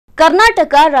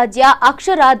ಕರ್ನಾಟಕ ರಾಜ್ಯ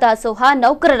ಅಕ್ಷರ ದಾಸೋಹ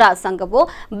ನೌಕರರ ಸಂಘವು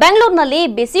ಬೆಂಗಳೂರಿನಲ್ಲಿ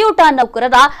ಬಿಸಿಯೂಟ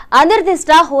ನೌಕರರ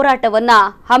ಅನಿರ್ದಿಷ್ಟ ಹೋರಾಟವನ್ನ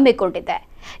ಹಮ್ಮಿಕೊಂಡಿದೆ.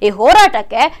 ಈ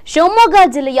ಹೋರಾಟಕ್ಕೆ ಶಿವಮೊಗ್ಗ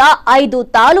ಜಿಲ್ಲೆಯ 5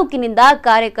 ತಾಲೂಕಿನಿಂದ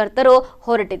ಕಾರ್ಯಕರ್ತರು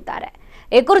ಹೊರಟಿದ್ದಾರೆ.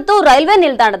 ಈ ಕುರಿತು ರೈಲ್ವೆ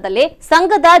ನಿಲ್ದಾಣದಲ್ಲಿ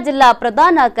ಸಂಘದ ಜಿಲ್ಲಾ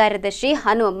ಪ್ರಧಾನ ಕಾರ್ಯದರ್ಶಿ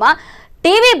ಹನುಮಮ್ಮ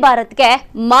ಟಿವಿ ಭಾರತ್ಗೆ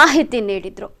ಮಾಹಿತಿ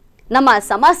ನೀಡಿದ್ರು. ನಮ್ಮ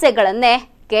ಸಮಸ್ಯೆಗಳನ್ನೇ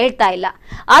ಕೇಳ್ತಾ ಇಲ್ಲ,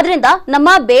 ಆದ್ರಿಂದ ನಮ್ಮ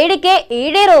ಬೇಡಿಕೆ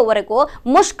ಈಡೇರೋವರೆಗೂ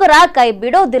ಮುಷ್ಕರ ಕೈ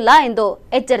ಬಿಡೋದಿಲ್ಲ ಎಂದು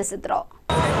ಎಚ್ಚರಿಸಿದ್ರು.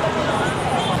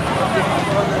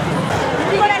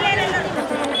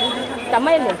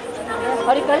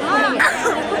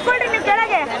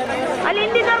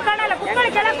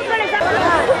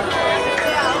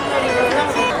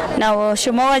 ನಾವು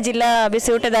ಶಿವಮೊಗ್ಗ ಜಿಲ್ಲಾ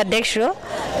ಬಿಸಿಯೂಟದ ಅಧ್ಯಕ್ಷರು.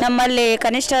 ನಮ್ಮಲ್ಲಿ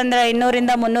ಕನಿಷ್ಠ ಅಂದರೆ 200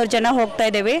 ರಿಂದ 300 ಜನ ಹೋಗ್ತಾ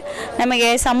ಇದ್ದೀವಿ. ನಮಗೆ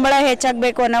ಸಂಬಳ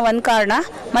ಹೆಚ್ಚಾಗಬೇಕು ಅನ್ನೋ ಒಂದು ಕಾರಣ,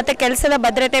 ಮತ್ತು ಕೆಲಸದ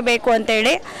ಭದ್ರತೆ ಬೇಕು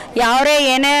ಅಂತೇಳಿ ಯಾರೇ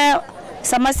ಏನೇ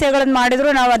ಸಮಸ್ಯೆಗಳನ್ನು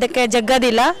ಮಾಡಿದರೂ ನಾವು ಅದಕ್ಕೆ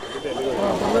ಜಗ್ಗೋದಿಲ್ಲ.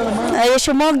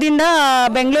 ಶಿವಮೊಗ್ಗದಿಂದ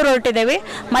ಬೆಂಗಳೂರು ಹೊರಟಿದ್ದೇವೆ,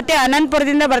 ಮತ್ತು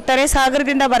ಅನಂತಪುರದಿಂದ ಬರ್ತಾರೆ,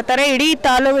 ಸಾಗರದಿಂದ ಬರ್ತಾರೆ.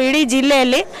 ಇಡೀ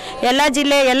ಜಿಲ್ಲೆಯಲ್ಲಿ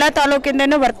ಎಲ್ಲ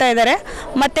ತಾಲೂಕಿಂದನೂ ಬರ್ತಾ ಇದ್ದಾರೆ.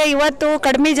 ಮತ್ತು ಇವತ್ತು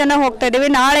ಕಡಿಮೆ ಜನ ಹೋಗ್ತಾ ಇದ್ದೀವಿ,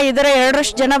 ನಾಳೆ ಇದರ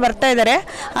 2ರಷ್ಟು ಜನ ಬರ್ತಾ ಇದ್ದಾರೆ.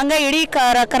 ಹಂಗೆ ಇಡೀ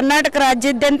ಕರ್ನಾಟಕ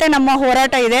ರಾಜ್ಯಾದ್ಯಂತ ನಮ್ಮ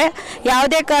ಹೋರಾಟ ಇದೆ.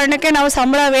 ಯಾವುದೇ ಕಾರಣಕ್ಕೆ ನಾವು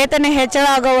ಸಂಬಳ ವೇತನ ಹೆಚ್ಚಳ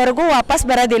ಆಗೋವರೆಗೂ ವಾಪಸ್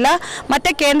ಬರೋದಿಲ್ಲ.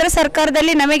 ಮತ್ತು ಕೇಂದ್ರ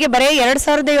ಸರ್ಕಾರದಲ್ಲಿ ನಮಗೆ ಬರೀ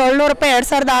 2700 ರೂಪಾಯಿ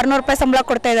 2600 ರೂಪಾಯಿ ಸಂಬಳ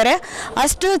ಕೊಡ್ತಾ ಇದ್ದಾರೆ.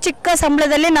 ಅಷ್ಟು ಚಿಕ್ಕ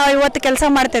ಸಂಬಳದಲ್ಲಿ ನಾವು ಇವತ್ತು ಕೆಲಸ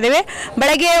ಮಾಡ್ತಾ ಇದ್ದೀವಿ.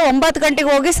 ಬೆಳಗ್ಗೆ 9 ಗಂಟೆಗೆ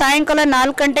ಹೋಗಿ ಸಾಯಂಕಾಲ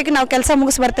 4 ಗಂಟೆಗೆ ನಾವು ಕೆಲಸ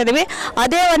ಮುಗಿಸಿ ಬರ್ತಾ ಇದ್ದೀವಿ.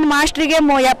 ಅದೇ ಒಂದು ಮಾಸ್ಟ್ರಿಗೆ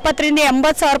 70 ರಿಂದ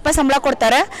 80 ಸಾವಿರ ರೂಪಾಯಿ ಸಂಬಳ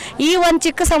ಕೊಡ್ತಾರೆ. ಈ ಒಂದು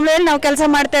ಚಿಕ್ಕ ಸಂಬಳದಲ್ಲಿ ನಾವು ಕೆಲಸ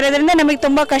ಮಾಡ್ತಾ ಇರೋದ್ರಿಂದ ನಮಗೆ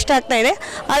ತುಂಬ ಕಷ್ಟ ಆಗ್ತಾ ಇದೆ.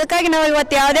 ಅದಕ್ಕಾಗಿ ನಾವು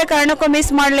ಇವತ್ತು ಯಾವುದೇ ಕಾರಣಕ್ಕೂ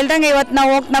ಮಿಸ್ ಮಾಡಲಿಲ್ದಂಗೆ ಇವತ್ತು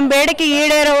ನಾವು ನಮ್ಮ ಬೇಡಿಕೆ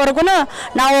ಈಡೇರೋವರೆಗೂ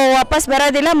ನಾವು ವಾಪಸ್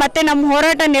ಬರೋದಿಲ್ಲ. ಮತ್ತು ನಮ್ಮ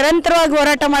ಹೋರಾಟ ನಿರಂತರವಾಗಿ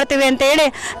ಹೋರಾಟ ಮಾಡ್ತೀವಿ ಅಂತ ಹೇಳಿ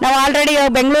ನಾವು ಆಲ್ರೆಡಿ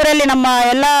ಬೆಂಗಳೂರಲ್ಲಿ ನಮ್ಮ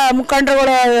ಎಲ್ಲ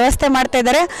ಮುಖಂಡರುಗಳು ವ್ಯವಸ್ಥೆ ಮಾಡ್ತಾ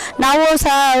ಇದ್ದಾರೆ. ನಾವು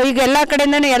ಸಹ ಈಗ ಎಲ್ಲ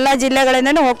ಕಡೆಯಿಂದನೂ ಎಲ್ಲ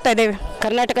ಜಿಲ್ಲೆಗಳಿಂದನೂ ಹೋಗ್ತಾ ಇದ್ದೀವಿ.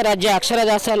 ಕರ್ನಾಟಕ ರಾಜ್ಯ ಅಕ್ಷರ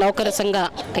ದಾಸೋಹ ನೌಕರರ ಸಂಘ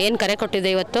ಏನು ಕರೆ ಕೊಟ್ಟಿದೆ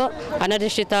ಇವತ್ತು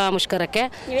ಅನಿರ್ದಿಷ್ಟ ಮುಷ್ಕರಕ್ಕೆ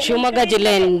ಶಿವಮೊಗ್ಗ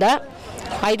ಜಿಲ್ಲೆಯಿಂದ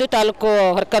 5 ತಾಲೂಕು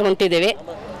ವರ್ಕರ್ ಹೊಂಟಿದ್ದೀವಿ.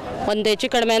 ಒಂದು ಹೆಚ್ಚು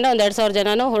ಕಡಿಮೆ ಅಂದರೆ 2000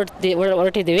 ಜನನೂ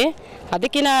ಹೊರಟಿದ್ದೀವಿ.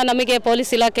 ಅದಕ್ಕಿಂತ ನಮಗೆ ಪೊಲೀಸ್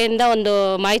ಇಲಾಖೆಯಿಂದ ಒಂದು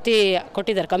ಮಾಹಿತಿ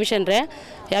ಕೊಟ್ಟಿದ್ದಾರೆ ಕಮಿಷನರೇ,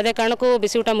 ಯಾವುದೇ ಕಾರಣಕ್ಕೂ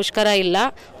ಬಿಸಿಯೂಟ ಮುಷ್ಕರ ಇಲ್ಲ,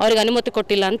 ಅವ್ರಿಗೆ ಅನುಮತಿ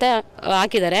ಕೊಟ್ಟಿಲ್ಲ ಅಂತ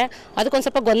ಹಾಕಿದ್ದಾರೆ. ಅದಕ್ಕೊಂದು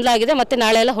ಸ್ವಲ್ಪ ಗೊಂದಲ ಆಗಿದೆ. ಮತ್ತು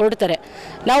ನಾಳೆ ಎಲ್ಲ ಹೊರಡ್ತಾರೆ.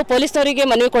 ನಾವು ಪೊಲೀಸ್ನವರಿಗೆ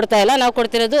ಮನವಿ ಕೊಡ್ತಾ ಇಲ್ಲ, ನಾವು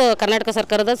ಕೊಡ್ತಿರೋದು ಕರ್ನಾಟಕ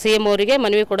ಸರ್ಕಾರದ CM ಅವರಿಗೆ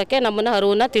ಮನವಿ ಕೊಡೋಕ್ಕೆ ನಮ್ಮನ್ನು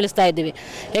ಅರಿವನ್ನು ತಿಳಿಸ್ತಾ ಇದ್ದೀವಿ.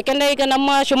 ಯಾಕೆಂದರೆ ಈಗ ನಮ್ಮ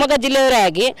ಶಿವಮೊಗ್ಗ ಜಿಲ್ಲೆಯವರೇ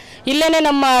ಆಗಿ ಇಲ್ಲೇ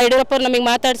ನಮ್ಮ ಯಡಿಯೂರಪ್ಪರು ನಮಗೆ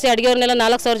ಮಾತಾಡಿಸಿ ಅಡುಗೆಯವ್ರನ್ನೆಲ್ಲ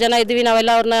 4000 ಜನ ಇದ್ದೀವಿ,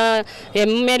 ನಾವೆಲ್ಲ ಅವ್ರನ್ನ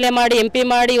MLA ಮಾಡಿ MP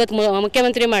ಮಾಡಿ ಇವತ್ತು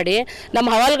ಮುಖ್ಯಮಂತ್ರಿ ಮಾಡಿ ನಮ್ಮ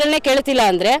ಹವಾಲುಗಳನ್ನೇ ಕೇಳ್ತಿಲ್ಲ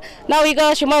ಅಂದರೆ ನಾವು ಈಗ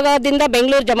ಶಿವಮೊಗ್ಗದಿಂದ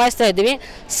ಬೆಂಗಳೂರು ಜಮಾಯಿಸ್ತಾ ಇದ್ದೀವಿ.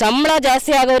 ಸಂಬಳ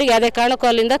ಜಾಸ್ತಿ ಆಗೋರಿಗೆ ಯಾವುದೇ ಕಾರಣಕ್ಕೂ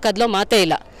ಅಲ್ಲಿಂದ ಕದಲೋ ಮಾತೇ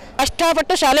ಇಲ್ಲ.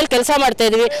 ಕಷ್ಟಪಟ್ಟು ಶಾಲೆಯಲ್ಲಿ ಕೆಲಸ ಮಾಡ್ತಾ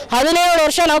ಇದ್ದೀವಿ. 17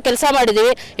 ವರ್ಷ ನಾವು ಕೆಲಸ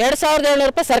ಮಾಡಿದ್ದೀವಿ. 2700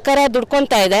 ರೂಪಾಯಿ ಸರ್ಕಾರ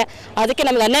ದುಡ್ಕೊತಾ ಇದೆ. ಅದಕ್ಕೆ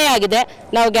ನಮ್ಗೆ ಅನ್ಯಾಯ ಆಗಿದೆ.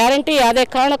 ನಾವು ಗ್ಯಾರಂಟಿ ಯಾವುದೇ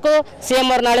ಕಾರಣಕ್ಕೂ CM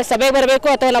ಅವ್ರು ನಾಳೆ ಸಭೆಗೆ ಬರಬೇಕು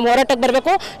ಅಥವಾ ನಮ್ಮ ಹೋರಾಟಕ್ಕೆ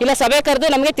ಬರಬೇಕು, ಇಲ್ಲ ಸಭೆ ಕರೆದು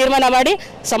ನಮಗೆ ತೀರ್ಮಾನ ಮಾಡಿ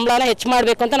ಸಂಬಳನ ಹೆಚ್ಚು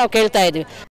ಮಾಡಬೇಕು ಅಂತ ನಾವು ಕೇಳ್ತಾ ಇದ್ದೀವಿ.